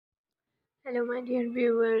Hello, my dear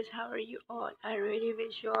viewers. How are you all? I really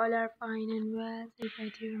wish you all are fine and well. Safe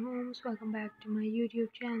at your homes. Welcome back to my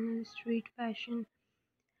YouTube channel, Street Fashion.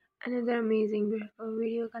 Another amazing, beautiful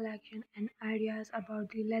video collection and ideas about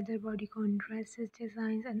the leather bodycon dresses,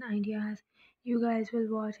 designs, and ideas you guys will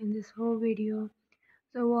watch in this whole video.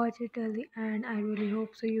 So watch it till the end. I really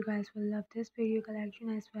hope so. You guys will love this video collection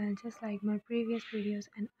as well, just like my previous videos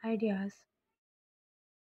and ideas.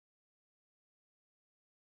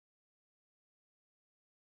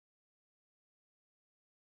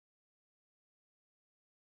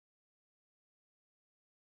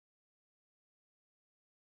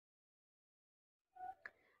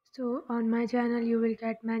 So on my channel you will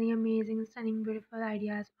get many amazing, stunning, beautiful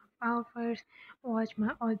ideas of outfits. Watch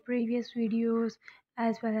my all previous videos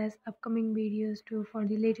as well as upcoming videos too for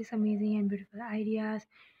the latest amazing and beautiful ideas.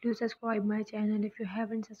 Do subscribe my channel if you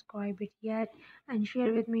haven't subscribed it yet, and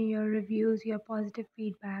share with me your reviews, your positive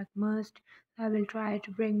feedback must. I will try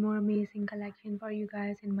to bring more amazing collection for you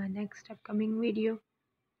guys in my next upcoming video.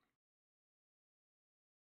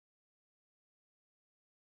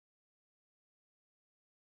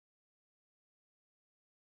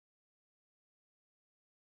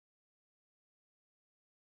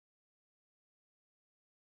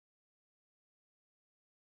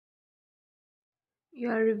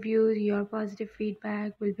 Your reviews, your positive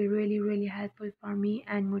feedback will be really helpful for me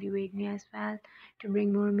and motivate me as well to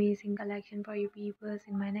bring more amazing collection for you people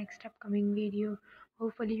in my next upcoming video.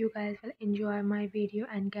 Hopefully you guys will enjoy my video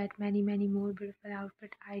and get many more beautiful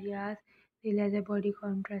outfit ideas, the leather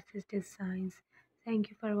bodycon dresses designs. Thank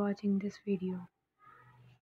you for watching this video.